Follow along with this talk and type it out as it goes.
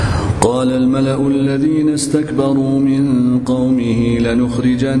قال الملأ الذين استكبروا من قومه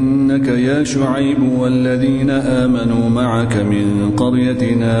لنخرجنك يا شعيب والذين آمنوا معك من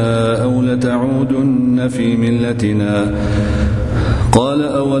قريتنا أو لتعودن في ملتنا قال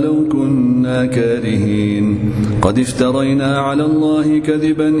أولو كنا كارهين قد افترينا على الله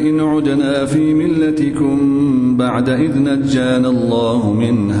كذبا إن عدنا في ملتكم بعد إذ نجانا الله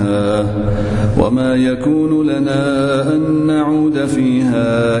منها وما يكون لنا أن نعود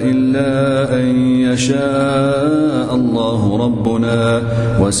فيها إلا أن يشاء الله ربنا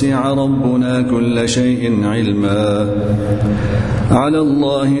وسع ربنا كل شيء علما على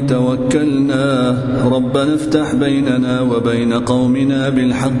الله توكلنا ربنا افتح بيننا وبين قومنا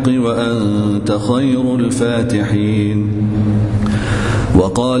بالحق وأنت خير الفاتحين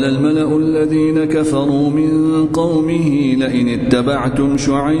وقال الملأ الذين كفروا من قومه لئن اتبعتم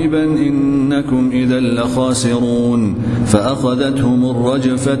شعيبا إنكم إذا لخاسرون فأخذتهم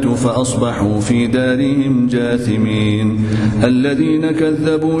الرجفة فأصبحوا في دارهم جاثمين الذين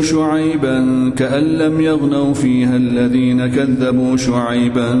كذبوا شعيبا كأن لم يغنوا فيها الذين كذبوا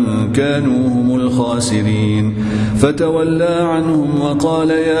شعيبا كانوا هم الخاسرين فتولى عنهم وقال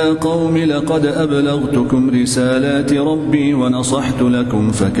يا قوم لقد أبلغتكم رسالات ربي ونصحت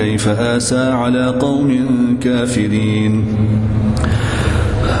لكم فكيف آسى على قوم كافرين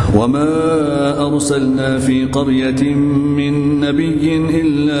وما أرسلنا في قرية من نبي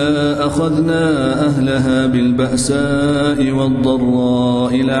إلا أخذنا أهلها بالبأساء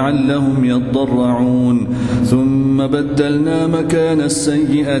والضراء لعلهم يضرعون ثم بدلنا مكان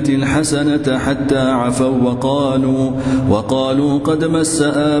السيئة الحسنة حتى عفوا وقالوا قد مس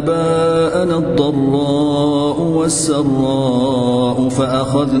آباءنا الضراء والسراء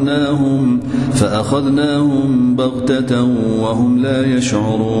فأخذناهم بغتة وهم لا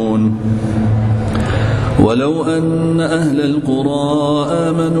يشعرون ولو أن أهل القرى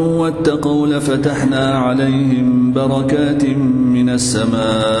آمنوا واتقوا لفتحنا عليهم بركات من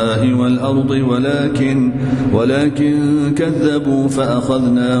السماء والأرض ولكن كذبوا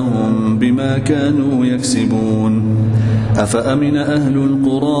فأخذناهم بما كانوا يكسبون أفأمن أهل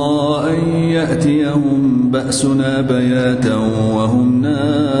القرى أن يأتيهم بأسنا بياتا وهم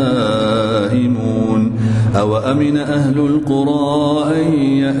نائمون أو أمن أهل القرى أن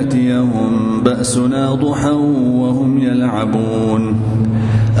يأتيهم بأسنا ضحى وهم يلعبون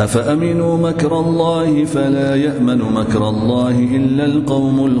أفأمنوا مكر الله فلا يأمن مكر الله إلا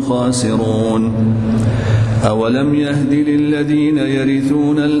القوم الخاسرون أولم يهد للذين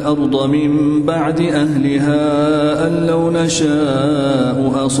يرثون الأرض من بعد أهلها أن لو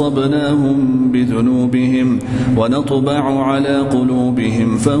نشاء أصبناهم بذنوبهم ونطبع على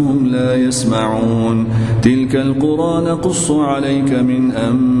قلوبهم فهم لا يسمعون تلك القرى نقص عليك من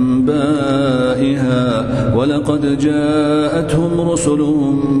أنبائها ولقد جاءتهم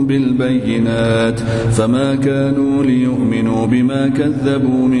رسلهم بالبينات فما كانوا ليؤمنوا بما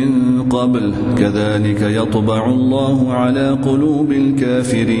كذبوا من قبل كذلك يطبع الله على قلوب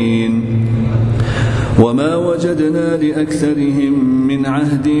الكافرين وما وجدنا لأكثرهم من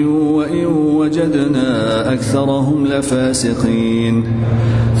عهد وإن وجدنا أكثرهم لفاسقين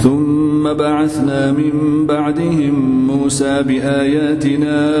ثم بعثنا من بعدهم موسى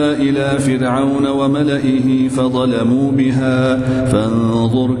بآياتنا إلى فرعون وملئه فظلموا بها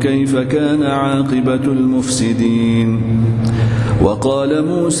فانظر كيف كان عاقبة المفسدين وقال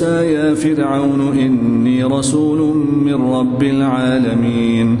موسى يا فرعون إني رسول من رب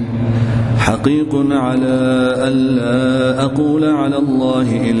العالمين حقيق على ألا أقول على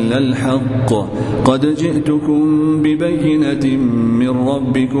الله إلا الحق قد جئتكم ببينة من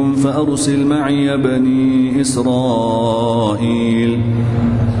ربكم فأرسل معي بني إسرائيل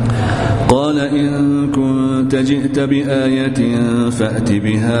قال إن كنت جئت بآية فأت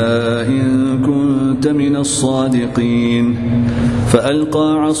بها إن كنت من الصادقين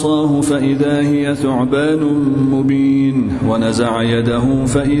فألقى عصاه فإذا هي ثعبان مبين ونزع يده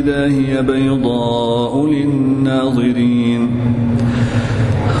فإذا هي بيضاء للناظرين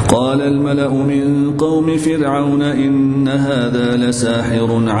قال الملأ من قوم فرعون إن هذا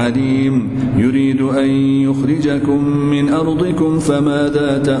لساحر عليم يريد أن يخرجكم من أرضكم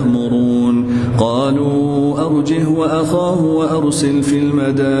فماذا تأمرون قالوا أرجه وأخاه وأرسل في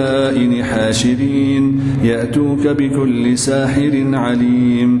المدائن حاشرين يأتوك بكل ساحر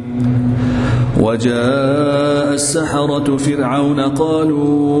عليم وجاء السحرة فرعون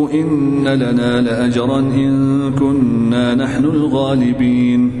قالوا إن لنا لأجرا إن كنا نحن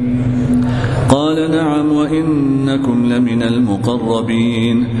الغالبين قال نعم وإنكم لمن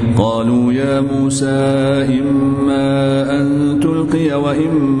المقربين قالوا يا موسى إما أن تلقي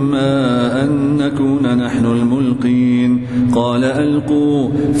وإما أن نكون نحن الملقين قال ألقوا،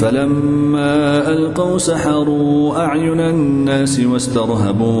 فلما ألقوا سحروا أعين الناس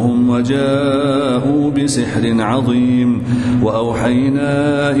واسترهبوهم وجاءوا بسحر عظيم.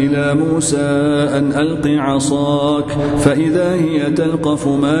 وأوحينا إلى موسى أن ألق عصاك، فإذا هي تلقف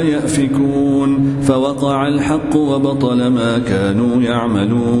ما يأفكون، فوقع الحق وبطل ما كانوا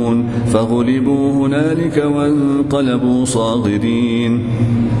يعملون، فغلبوا هنالك وانقلبوا صاغرين.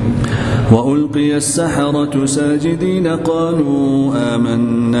 وألقي السحرة ساجدين قالوا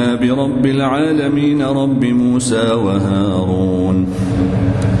آمنا برب العالمين رب موسى وهارون.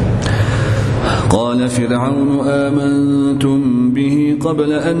 قال فرعون آمنتم به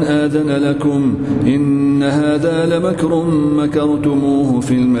قبل أن آذن لكم إن هذا لمكر مكرتموه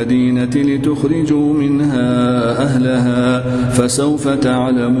في المدينة لتخرجوا منها أهلها فسوف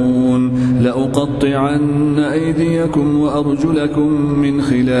تعلمون. لأقطعن أيديكم وأرجلكم من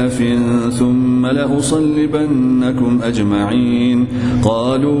خلاف ثم لأصلبنكم أجمعين.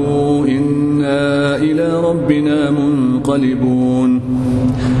 قالوا إنا إلى ربنا منقلبون.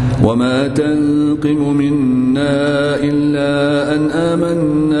 وما تنقم منا إلا أن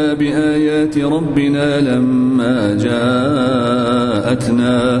آمنا بآيات ربنا لما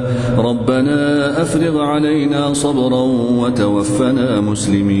جاءتنا ربنا أفرغ علينا صبرا وتوفنا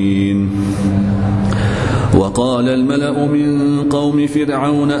مسلمين. وقال الملأ من قوم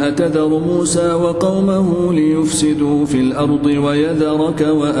فرعون أتذر موسى وقومه ليفسدوا في الأرض ويذرك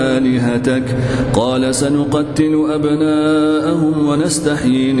وآلهتك؟ قال سنقتل أبناءهم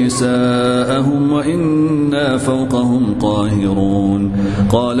ونستحيي نساءهم وإنا فوقهم قاهرون.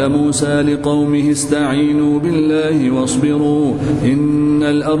 قال موسى لقومه استعينوا بالله واصبروا إن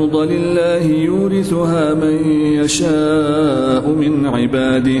الأرض لله يورثها من يشاء من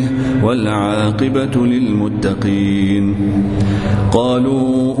عباده والعاقبة للمتقين.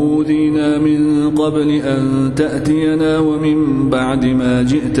 قالوا أوذينا من قبل أن تأتينا ومن بعد ما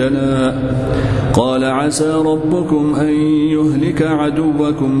جئتنا. قال عسى ربكم أن يهلك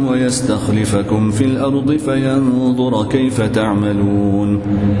عدوكم ويستخلفكم في الأرض فينظر كيف تعملون.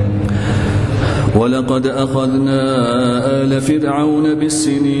 ولقد أخذنا آل فرعون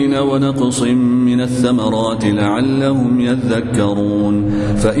بالسنين ونقص من الثمرات لعلهم يذكرون.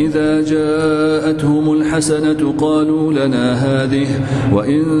 فإذا جاءتهم الحسنة قالوا لنا هذه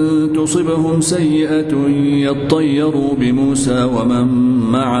وإن تصبهم سيئة يطيروا بموسى ومن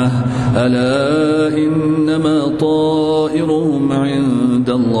معه ألا إنما طائرهم عند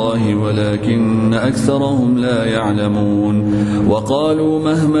الله ولكن أكثرهم لا يعلمون. وقالوا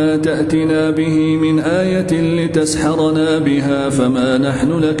مهما تأتنا به من آية لتسحرنا بها فما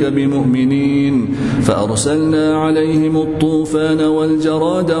نحن لك بمؤمنين. فأرسلنا عليهم الطوفان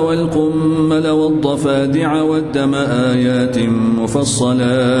والجراد والقمل والضفادع والدم آيات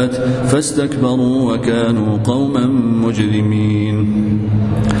مفصلات فاستكبروا وكانوا قوما مجرمين.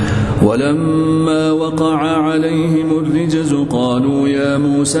 ولما وقع عليهم الرجز قالوا يا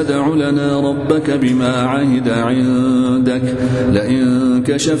موسى ادع لنا ربك بما عهد عندك لئن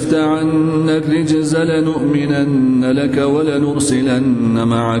كشفت عنا الرجز لنؤمنن لك ولنرسلن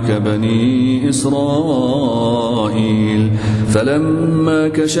معك بني إسرائيل. فلما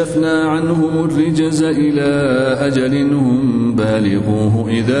كشفنا عنهم الرجز إلى أجل هم بالغوه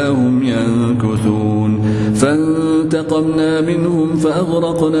إذا هم ينكثون. فانتقمنا منهم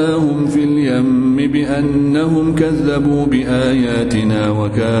فأغرقناهم في اليم بأنهم كذبوا بآياتنا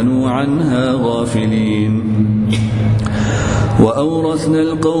وكانوا عنها غافلين. وأورثنا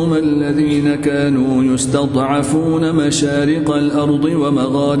القوم الذين كانوا يستضعفون مشارق الأرض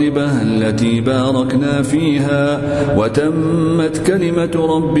ومغاربها التي باركنا فيها وتمت كلمة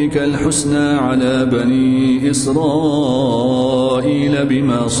ربك الحسنى على بني إسرائيل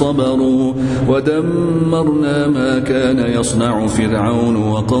بما صبروا ودمرنا ما كان يصنع فرعون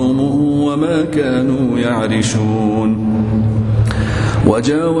وقومه وما كانوا يعرشون.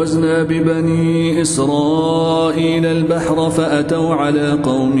 وجاوزنا ببني إسرائيل البحر فأتوا على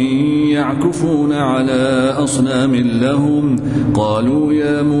قوم يعكفون على أصنام لهم. قالوا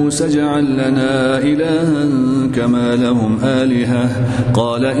يا موسى اجعل لنا إلها كما لهم آلهة.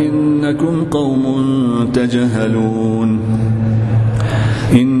 قال إنكم قوم تجهلون.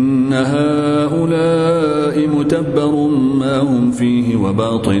 إن هؤلاء متبر ما هم فيه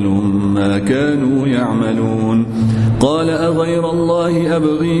وباطل ما كانوا يعملون. قال أغير الله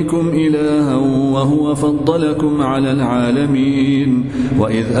أبغيكم إلها وهو فضلكم على العالمين.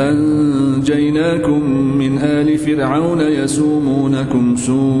 وإذ أنجيناكم من آل فرعون يسومونكم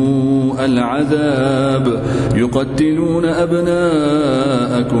سوء العذاب يقتلون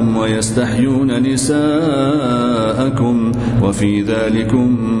أبناءكم ويستحيون نساءكم وفي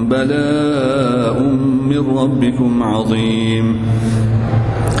ذلكم بلاء من ربكم عظيم.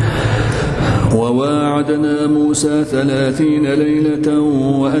 وواعدنا موسى 30 ليلة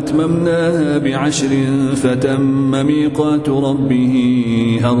وأتممناها ب10 فتم ميقات ربه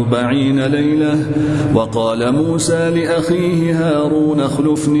 40 ليلة. وقال موسى لأخيه هارون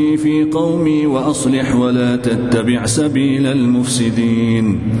اخلفني في قومي وأصلح ولا تتبع سبيل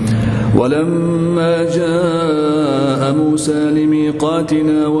المفسدين. ولما جاء موسى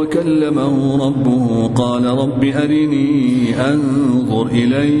لميقاتنا وكلمه ربه قال رب أرني أنظر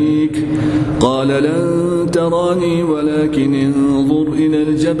إليك قال لن تراني ولكن انظر إلى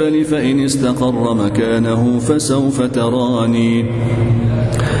الجبل فإن استقر مكانه فسوف تراني.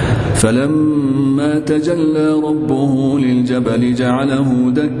 فلما تجلى ربه للجبل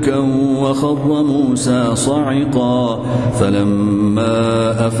جعله دكا وخر موسى صعقا.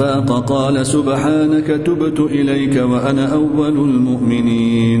 فلما أفاق قال سبحانك تبت إليك وأنا أول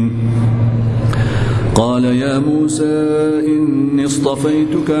المؤمنين. قال يا موسى إني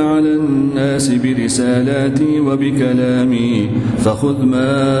اصطفيتك على الناس برسالاتي وبكلامي فخذ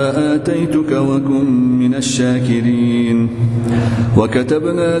ما آتيتك وكن من الشاكرين.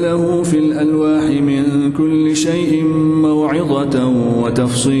 وكتبنا له في الألواح من كل شيء موعظة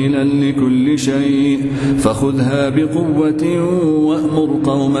وتفصيلا لكل شيء فخذها بقوة وأمر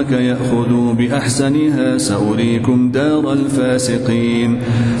قومك يأخذوا بأحسنها سأريكم دار الفاسقين.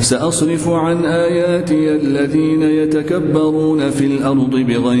 سأصرف عن آياتي الذين يتكبرون في الأرض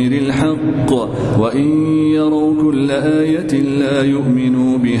بغير الحق وإن يروا كل آية لا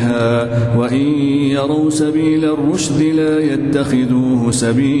يؤمنوا بها وإن يروا سبيل الرشد لا يتخذوه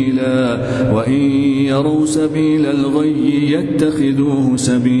سبيلا وإن يروا سبيل الغي يتخذوه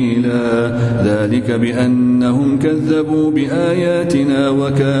سبيلا. ذلك بأنهم كذبوا بآياتنا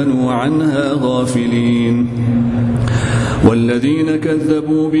وكانوا عنها غافلين. والذين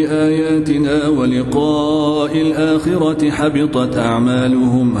كذبوا بآياتنا ولقاء الآخرة حبطت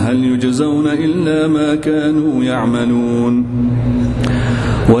أعمالهم هل يجزون إلا ما كانوا يعملون.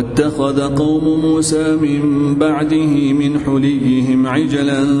 واتخذ قوم موسى من بعده من حليهم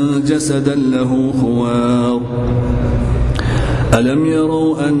عجلا جسدا له خوار ألم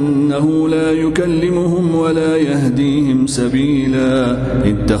يروا أنه لا يكلمهم ولا يهديهم سبيلا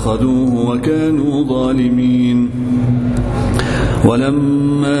اتخذوه وكانوا ظالمين.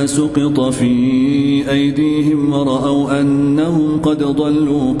 ولما سقط في أيديهم ورأوا أنهم قد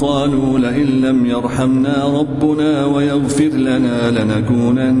ضلوا قالوا لئن لم يرحمنا ربنا ويغفر لنا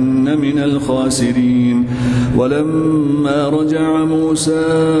لنكونن من الخاسرين. ولما رجع موسى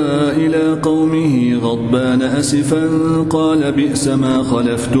إلى قومه غضبان أسفا قال بئس ما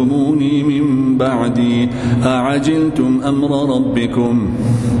خلفتموني من بعدي أعجلتم أمر ربكم.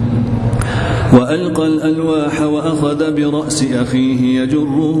 وألقى الألواح وأخذ برأس أخيه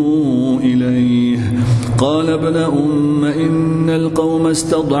يجره إليه قال ابن أم إن القوم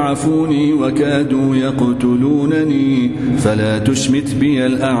استضعفوني وكادوا يقتلونني فلا تشمت بي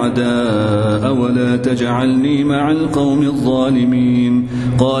الأعداء ولا تجعلني مع القوم الظالمين.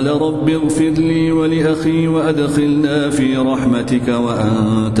 قال رب اغفر لي ولأخي وأدخلنا في رحمتك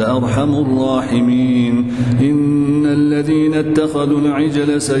وأنت أرحم الراحمين. إن الذين اتخذوا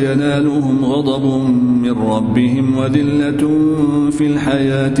العجل سينالهم غضب من ربهم وذلة في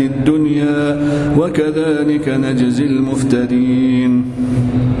الحياة الدنيا وكذلك نجزي المفترين.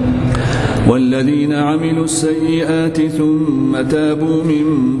 والذين عملوا السيئات ثم تابوا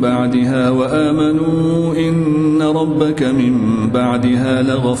من بعدها وآمنوا إن ربك من بعدها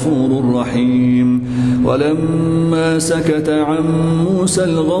لغفور رحيم. ولما سكت عن موسى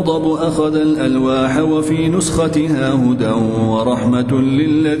الغضب أخذ الألواح وفي نسختها هدى ورحمة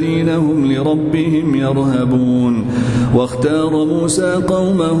للذين هم لربهم يرهبون. واختار موسى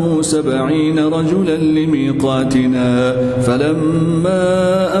قومه 70 رجلا لميقاتنا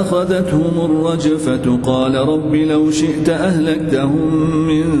فلما أخذتهم الرجفة قال رب لو شئت أهلكتهم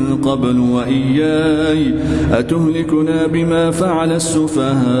من قبل وإياي أتهلكنا بما فعل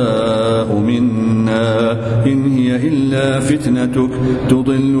السفهاء منا إن هي إلا فتنتك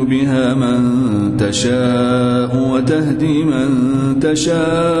تضل بها من تشاء وتهدي من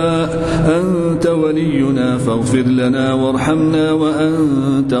تشاء أنت ولينا فاغفر لنا وارحمنا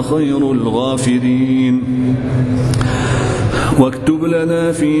وأنت خير الغافرين. واكتب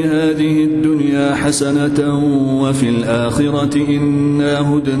لنا في هذه الدنيا حسنة وفي الآخرة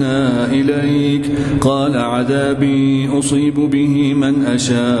إنا هدنا إليك. قال عذابي أصيب به من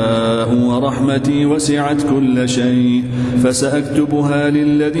أشاء ورحمتي وسعت كل شيء فسأكتبها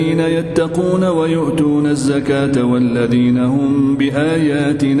للذين يتقون ويؤتون الزكاة والذين هم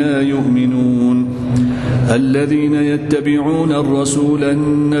بآياتنا يؤمنون. الذين يتبعون الرسول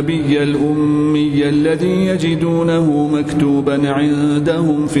النبي الأمي الذي يجدونه مكتوبا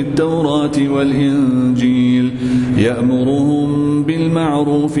عندهم في التوراة والإنجيل يأمرهم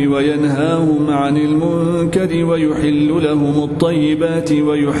بالمعروف وينهاهم عن المنكر ويحل لهم الطيبات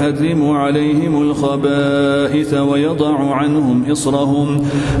ويحرم عليهم الخبائث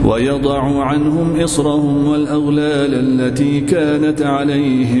ويضع عنهم إصرهم والأغلال التي كانت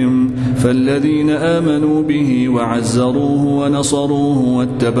عليهم فالذين آمنوا به وعزروه ونصروه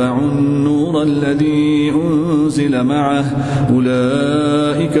واتبعوا النور الذي أنزل معه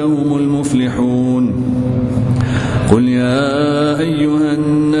أولئك هم المفلحون. قل يا أيها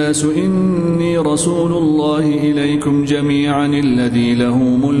الناس إني رسول الله إليكم جميعا الذي له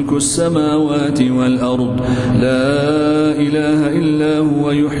ملك السماوات والأرض لا إله إلا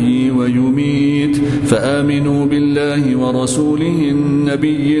هو يحيي ويميت فآمنوا بالله ورسوله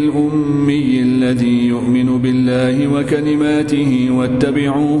النبي الأمي الذي يؤمن بالله وكلماته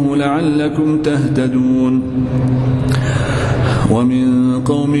واتبعوه لعلكم تهتدون. ومن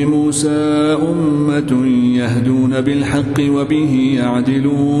قوم موسى أمة يهدون بالحق وبه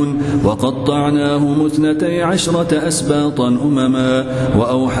يعدلون وقطعناهم 12 أسباطا أمما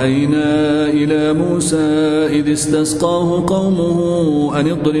وأوحينا إلى موسى إذ استسقاه قومه أن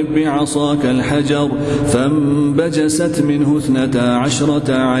اضرب بعصاك الحجر فانبجست منه 12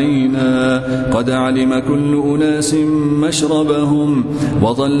 عينا قد علم كل أناس مشربهم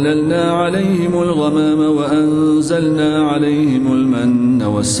وظللنا عليهم الغمام وأنزلنا عليهم المن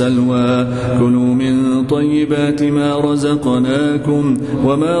والسلوى كلوا من طيبات ما رزقناكم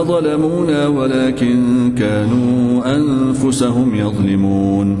وما ظلمونا ولكن كانوا أنفسهم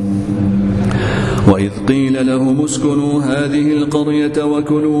يظلمون. وإذ قيل لهم اسكنوا هذه القرية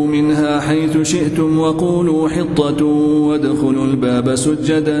وكلوا منها حيث شئتم وقولوا حطة وادخلوا الباب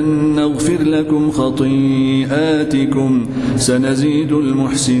سجدا نغفر لكم خطيئاتكم سنزيد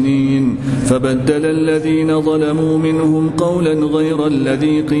المحسنين فبدل الذين ظلموا منهم قولا غير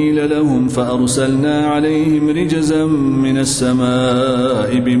الذي قيل لهم فأرسلنا عليهم رجزا من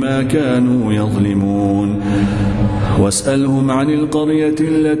السماء بما كانوا يظلمون. واسألهم عن القرية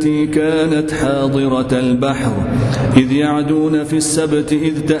التي كانت حاضرة البحر إذ يعدون في السبت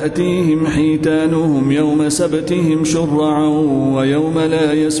إذ تأتيهم حيتانهم يوم سبتهم شرعا ويوم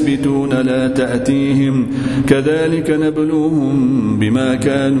لا يسبتون لا تأتيهم كذلك نبلوهم بما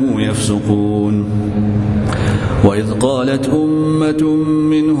كانوا يفسقون. وإذ قالت أمة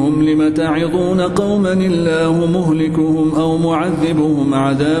منهم لم تعظون قوما الله مهلكهم أو معذبهم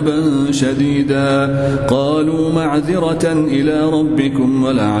عذابا شديدا قالوا معذرة إلى ربكم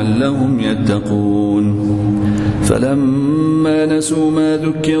ولعلهم يتقون. فلما نسوا ما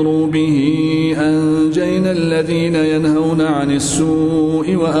ذكروا به أنجينا الذين ينهون عن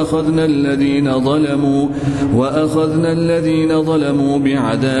السوء وأخذنا الذين ظلموا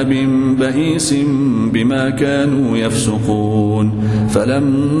بعذاب بئيس بما كانوا يفسقون.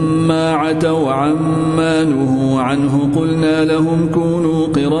 فلما عتوا عما نهوا عنه قلنا لهم كونوا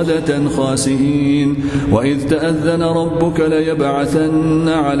قردة خاسئين. وإذ تأذن ربك ليبعثن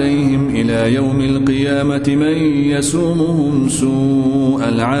عليهم إلى يوم القيامة من يسومهم سوء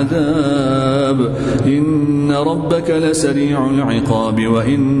العذاب إن ربك لسريع العقاب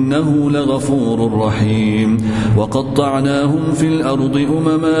وإنه لغفور رحيم. وقطعناهم في الأرض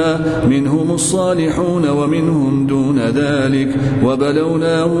أمما منهم الصالحون ومنهم دون ذلك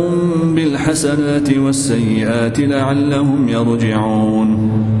وبلوناهم بالحسنات والسيئات لعلهم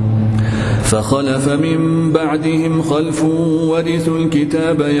يرجعون. فخلف من بعدهم خلف ورثوا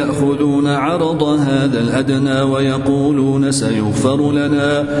الكتاب يأخذون عرض هذا الأدنى ويقولون سيغفر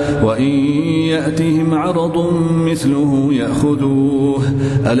لنا وإن يأتهم عرض مثله يأخذوه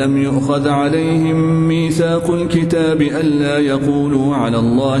ألم يؤخذ عليهم ميثاق الكتاب ألا يقولوا على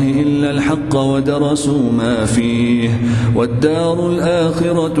الله إلا الحق ودرسوا ما فيه والدار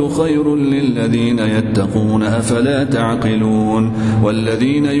الآخرة خير للذين يتقون أفلا تعقلون.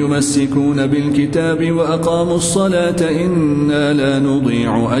 والذين يمسكون بالكتاب وأقاموا الصلاة إنا لا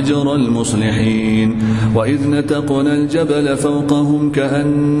نضيع أجر المصلحين. وإذ نتقنا الجبل فوقهم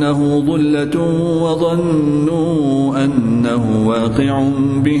كأنه ظلة وظنوا أنه واقع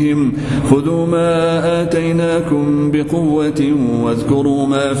بهم خذوا ما آتيناكم بقوة واذكروا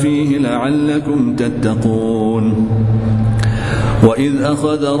ما فيه لعلكم تتقون. وإذ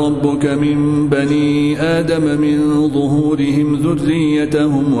أخذ ربك من بني آدم من ظهورهم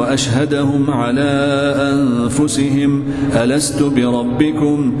ذريتهم وأشهدهم على أنفسهم ألست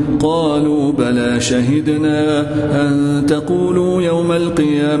بربكم قالوا بلى شهدنا أن تقولوا يوم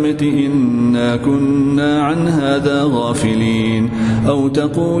القيامة إنا كنا عن هذا غافلين أو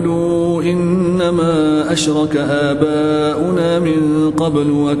تقولوا إنما أشرك آباؤنا من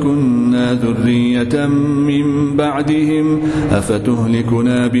قبل وكنا ذرية من بعدهم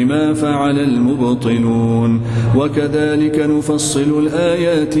أفتهلكنا بما فعل المبطلون وكذلك نفصل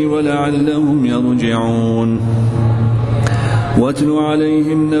الآيات ولعلهم يرجعون واتل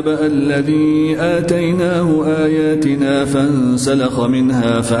عليهم نبأ الذي آتيناه آياتنا فانسلخ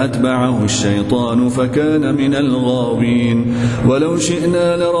منها فأتبعه الشيطان فكان من الغاوين ولو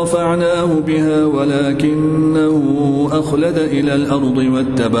شئنا لرفعناه بها ولكنه أخلد إلى الأرض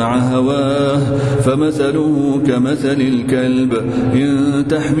واتبع هواه فمثله كمثل الكلب إن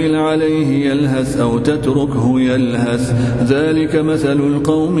تحمل عليه يلهث أو تتركه يلهث ذلك مثل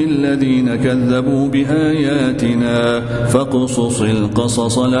القوم الذين كذبوا بآياتنا فاقصص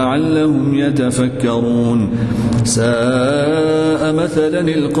القصص لعلهم يتفكرون ساء مثلا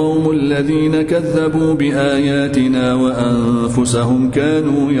القوم الذين كذبوا بآياتنا وأنفسهم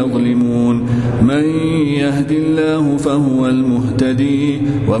كانوا يظلمون من يهد الله فهو المهتدي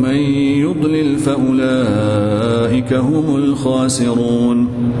ومن يضلل فأولئك هم الخاسرون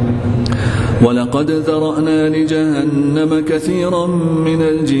ولقد ذرأنا لجهنم كثيرا من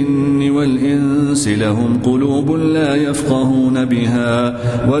الجن والإنس لهم قلوب لا يفقهون بها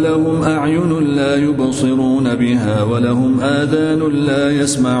ولهم أعين لا يبصرون بها ولهم آذان لا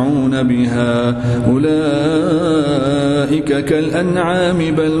يسمعون بها أولئك كالأنعام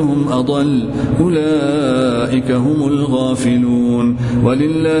بل هم أضل أولئك هم الغافلون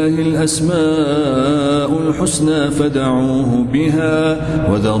ولله الأسماء الحسنى فدعوه بها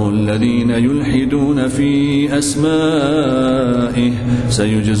وذروا الذين يلحدون في أسمائه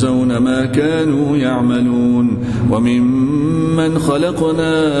سيجزون ما كانوا يعملون وممن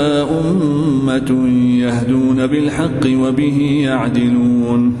خلقنا أمة يهدون بالحق وبه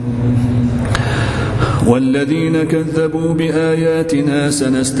يعدلون والذين كذبوا بآياتنا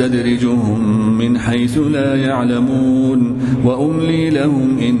سنستدرجهم من حيث لا يعلمون وأملي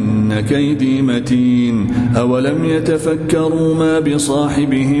لهم إن كيدي متين أولم يتفكروا ما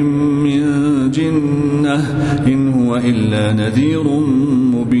بصاحبهم من جنة إن هو إلا نذير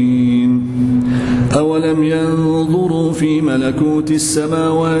مبين أولم ينظروا في ملكوت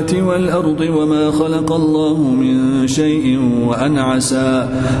السماوات والأرض وما خلق الله من شيء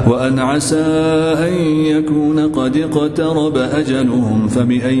وأن عسى أن يكون قد اقترب أجلهم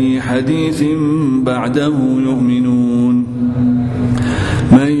فبأي حديث بعده يؤمنون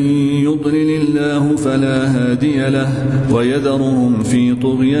من يضلل الله فلا هادي له ويذرهم في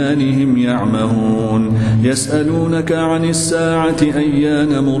طغيانهم يعمهون يسألونك عن الساعة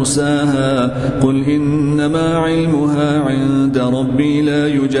أيان مرساها قل إنما علمها عند ربي لا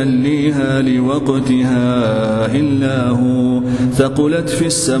يجليها لوقتها إلا هو ثقلت في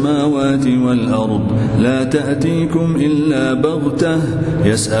السماوات والأرض لا تأتيكم إلا بغتة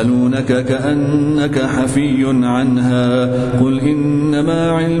يسألونك كأنك حفي عنها قل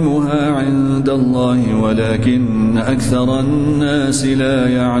إنما علمها عند الله ولكن أكثر الناس لا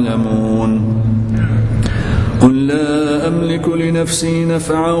يعلمون قل لا أملك لنفسي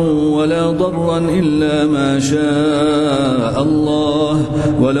نفعا ولا ضرا إلا ما شاء الله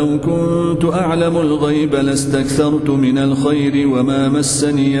ولو كنت أعلم الغيب لاستكثرت من الخير وما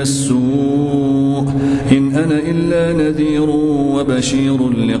مسني السوء إن أنا إلا نذير وبشير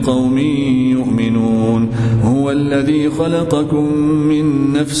لقوم يؤمنون هو الذي خلقكم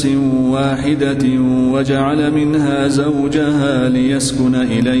من نفس واحدة وجعل منها زوجها ليسكن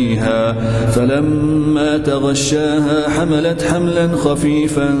إليها فلما غشاها حملت حملا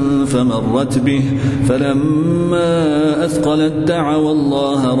خفيفا فمرت به فلما أثقلت دعوا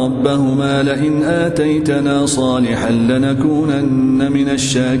الله ربهما لئن آتيتنا صالحا لنكونن من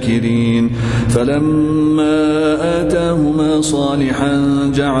الشاكرين فلما آتاهما صالحا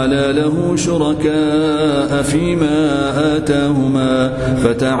جعلا له شركاء فيما آتاهما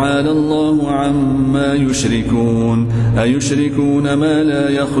فتعالى الله عما يشركون أيشركون ما لا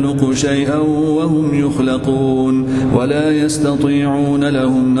يخلق شيئا وهم يخلقون ولا يستطيعون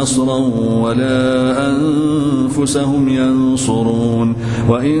لهم نصرا ولا أنفسهم ينصرون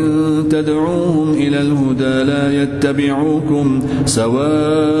وإن تدعوهم إلى الهدى لا يتبعوكم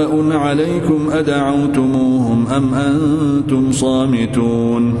سواء عليكم أدعوتموهم أم أنتم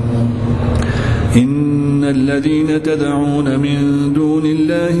صامتون إن الذين تدعون من دون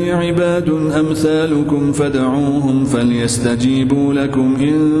الله عباد أمثالكم فادعوهم فليستجيبوا لكم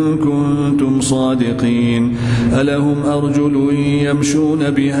إن كنتم صادقين ألهم أرجل يمشون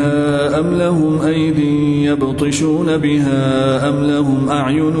بها أم لهم أيدي يبطشون بها أم لهم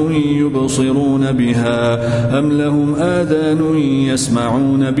أعين يبصرون بها أم لهم آذان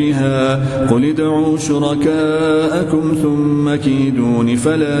يسمعون بها قل ادعوا شركاءكم ثم كيدون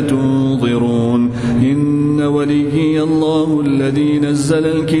فلا تنظرون إن وليي الله الذي نزل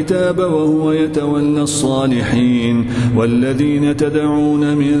الكتاب وهو يتولى الصالحين والذين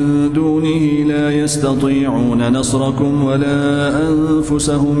تدعون من دونه لا يستطيعون نصركم ولا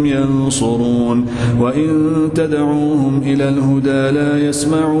أنفسهم ينصرون وإن تدعوهم إلى الهدى لا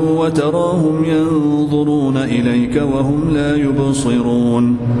يسمعوا وتراهم ينظرون إليك وهم لا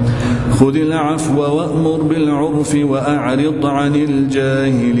يبصرون خذ العفو وأمر بالعرف وأعرض عن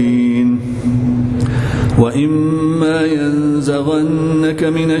الجاهلين وإما ينزغنك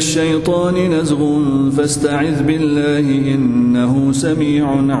من الشيطان نزغ فاستعذ بالله إنه سميع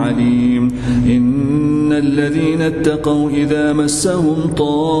عليم إن الذين اتقوا إذا مسهم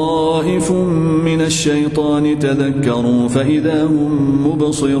طائف من الشيطان تذكروا فإذا هم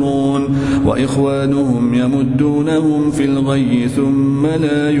مبصرون وإخوانهم يمدونهم في الغي ثم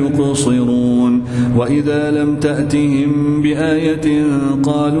لا يقصرون وإذا لم تأتهم بآية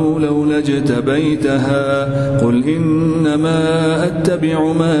قالوا لولا اجتبيتها قل إنما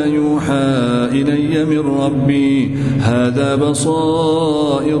أتبع ما يوحى إلي من ربي هذا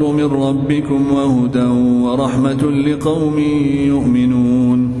بصائر من ربكم وهدى ورحمة لقوم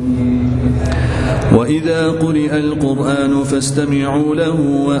يؤمنون وإذا قرئ القرآن فاستمعوا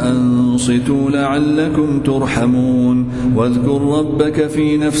له وأنصتوا لعلكم ترحمون واذكر ربك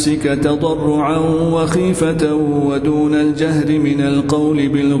في نفسك تضرعا وخيفة ودون الجهر من القول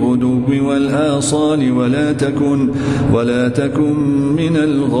بالغدو والآصال ولا تكن من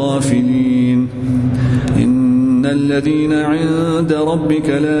الغافلين إن الذين عند ربك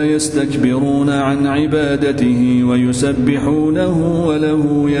لا يستكبرون عن عبادته ويسبحونه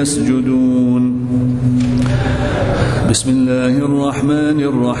وله يسجدون بسم الله الرحمن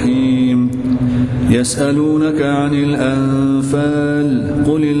الرحيم يسألونك عن الأنفال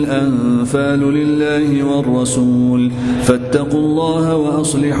قل الأنفال لله والرسول فاتقوا الله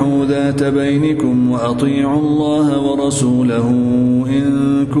وأصلحوا ذات بينكم وأطيعوا الله ورسوله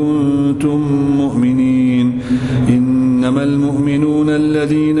إن كنتم مؤمنين إنما المؤمنون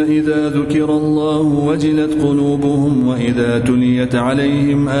الذين إذا ذكر الله وجلت قلوبهم وإذا تليت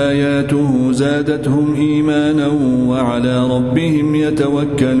عليهم آياته زادتهم إيمانا وعلى ربهم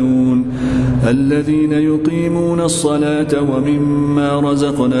يتوكلون الذين يقيمون الصلاة ومما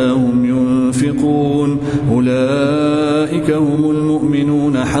رزقناهم ينفقون أولئك هم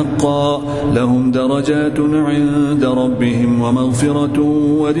المؤمنون حقا لهم درجات عند ربهم ومغفرة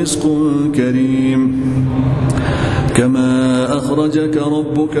ورزق كريم كما أخرجك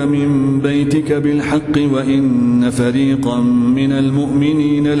ربك من بيتك بالحق وإن فريقا من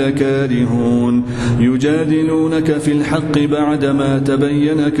المؤمنين لكارهون يجادلونك في الحق بعدما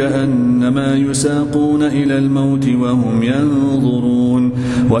تبين كأنما يساقون إلى الموت وهم ينظرون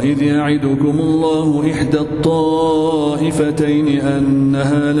وإذ يعدكم الله إحدى الطائفتين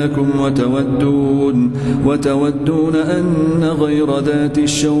أنها لكم وتودون أن غير ذات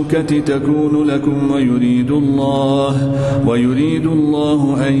الشوكة تكون لكم ويريد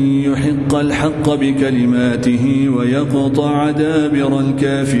الله أن يحق الحق بكلماته ويقطع دابر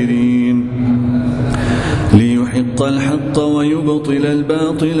الكافرين ليحق الحق ويبطل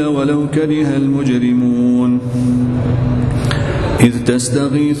الباطل ولو كره المجرمون إذ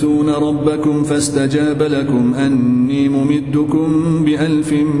تستغيثون ربكم فاستجاب لكم أني ممدكم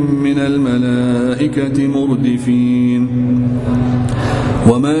ب1000 من الملائكة مردفين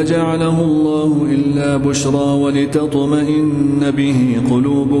وما جعله الله إلا بشرى ولتطمئن به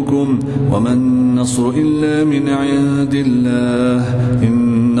قلوبكم وما النصر إلا من عند الله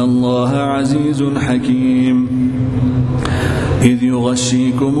إن الله عزيز حكيم إذ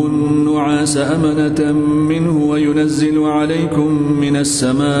يغشيكم النعاس أمنة منه وينزل عليكم من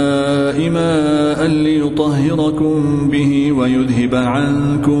السماء ماء ليطهركم به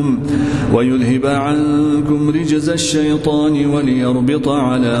ويذهب عنكم رجز الشيطان وليربط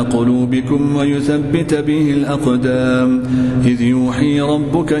على قلوبكم ويثبت به الأقدام إذ يوحي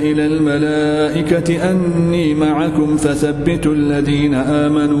ربك إلى الملائكة أني معكم فثبتوا الذين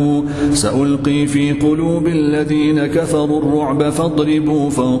آمنوا سألقي في قلوب الذين كفروا الرعب الرعب فاضربوا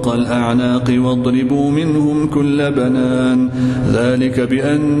فوق الأعناق واضربوا منهم كل بنان ذلك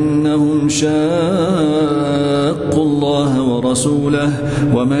بأنهم شاقوا الله ورسوله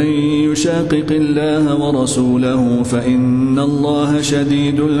ومن يشاقق الله ورسوله فإن الله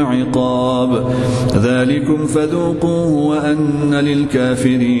شديد العقاب ذلكم فذوقوه وأن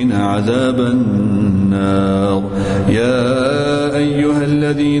للكافرين عذاب النار يا أيها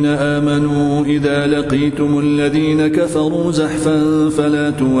الذين آمنوا إذا لقيتم الذين كفروا زحفا فلا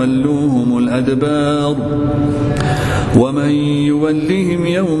تولوهم الأدبار ومن يولهم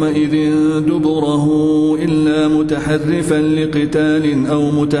يومئذ دبره إلا متحرفا لقتال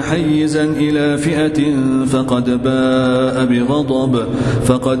أو متحيزا إلى فئة فقد باء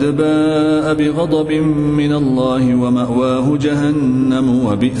بغضب من الله ومأواه جهنم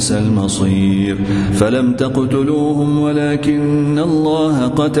وبئس المصير فلم تقتلوهم ولكن الله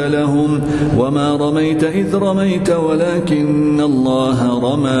قتلهم وما رميت إذ رميت ولكن الله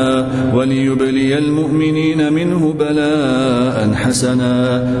رمى وليبلي المؤمنين منه بلاء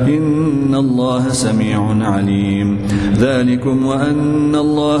حسنا إن الله سميع عليم ذلكم وأن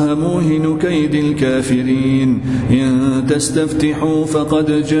الله موهن كيد الكافرين إن تستفتحوا فقد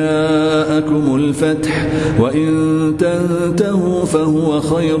جاءكم الفتح وإن تنتهوا فهو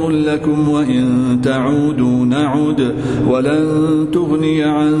خير لكم وإن تعودوا نعد ولن تغني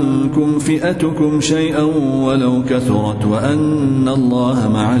عنكم فئتكم شيئا ولو كثرت وأن الله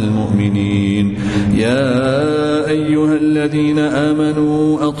مع المؤمنين يا أيها الذين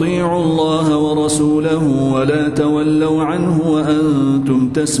آمنوا أطيعوا الله ورسوله ولا تولوا عنه وأنتم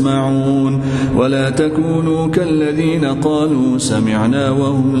تسمعون ولا تكونوا كالذين قالوا سمعنا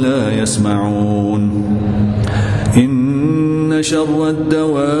وهم لا يسمعون إن شر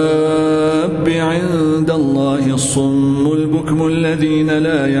الدواب عند الله الصم البكم الذين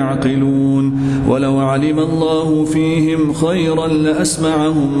لا يعقلون ولو علم الله فيهم خيرا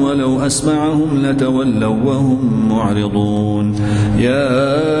لأسمعهم ولو أسمعهم لتولوا وهم معرضون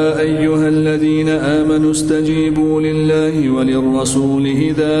يا أيها الذين آمنوا استجيبوا لله وللرسول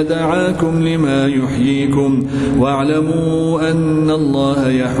إذا دعاكم لما يحييكم واعلموا أن الله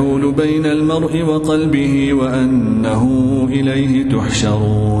يحول بين المرء وقلبه وأنه إليه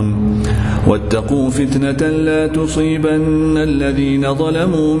تحشرون واتقوا فتنة لا تصيبن الذين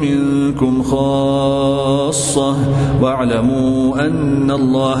ظلموا منكم خاصة واعلموا أن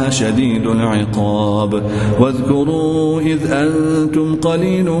الله شديد العقاب واذكروا إذ أنتم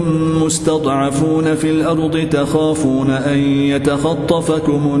قليل مستضعفون في الأرض تخافون أن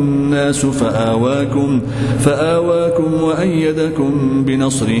يتخطفكم الناس فآواكم وأيدكم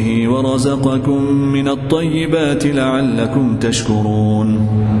بنصره ورزقكم من الطيبات لعلكم تشكرون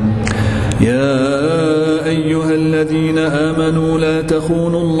يا أيها الذين آمنوا لا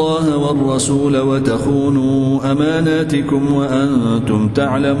تخونوا الله والرسول وتخونوا أماناتكم وأنتم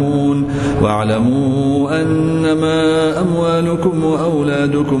تعلمون واعلموا أنما أموالكم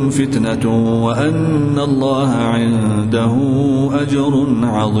وأولادكم فتنة وأن الله عنده أجر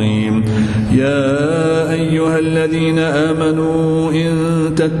عظيم يا أيها الذين آمنوا إن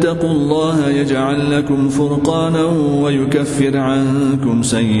تتقوا الله يجعل لكم فرقانا ويكفر عنكم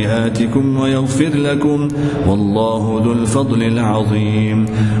سيئاتكم ويغفر لكم والله ذو الفضل العظيم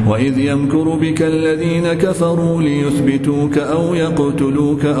وإذ يمكر بك الذين كفروا ليثبتوك أو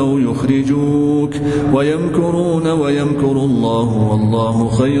يقتلوك أو يخرجوك ويمكرون ويمكر الله والله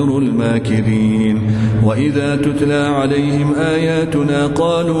خير الماكرين وإذا تتلى عليهم آياتنا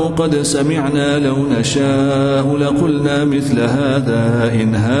قالوا قد سمعنا لو نشاء لقلنا مثل هذا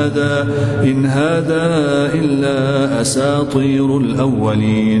إن هذا إلا أساطير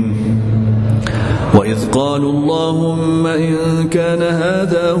الأولين وإذ قالوا اللهم إن كان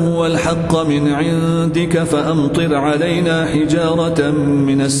هذا هو الحق من عندك فأمطر علينا حجارة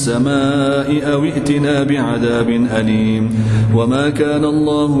من السماء أو ائتنا بعذاب أليم وما كان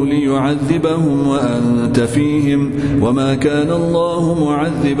الله ليعذبهم وأنت فيهم وما كان الله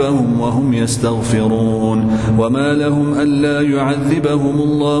معذبهم وهم يستغفرون وما لهم ألا يعذبهم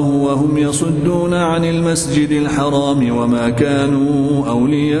الله وهم يصدون عن المسجد الحرام وما كانوا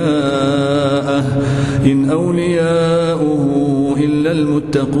أولياءه إن أولياؤه إلا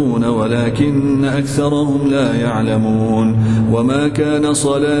المتقون ولكن أكثرهم لا يعلمون وما كان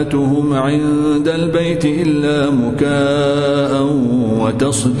صلاتهم عند البيت إلا مكاء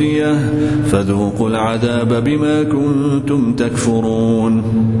وتصدية فذوقوا العذاب بما كنتم تكفرون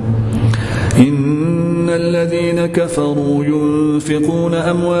إن الذين كفروا ينفقون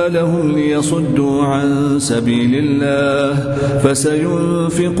أموالهم ليصدوا عن سبيل الله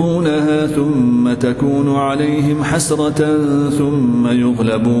فسينفقونها ثم تكون عليهم حسرة ثم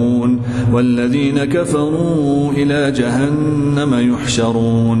يغلبون والذين كفروا إلى جهنم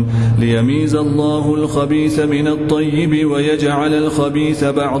يحشرون ليميز الله الخبيث من الطيب ويجعل الخبيث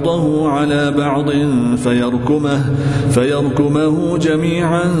بعضه على بعض فيركمه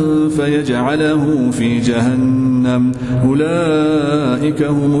جميعا فيجعله في جهنم أولئك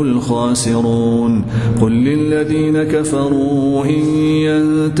هم الخاسرون قل للذين كفروا إن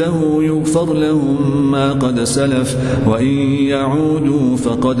ينتهوا يغفر لهم ما قد سلف وإن يعودوا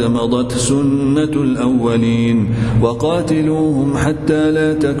فقد مضت سنة الأولين وقاتلوهم حتى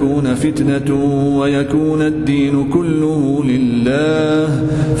لا تكون فتنة ويكون الدين كله لله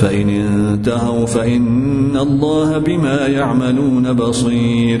فإن انتهوا فإن الله بما يعملون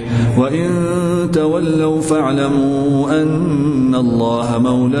بصير وإن تولوا فاعلموا أن الله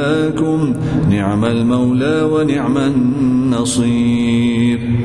مولاكم نعم المولى ونعم النصير.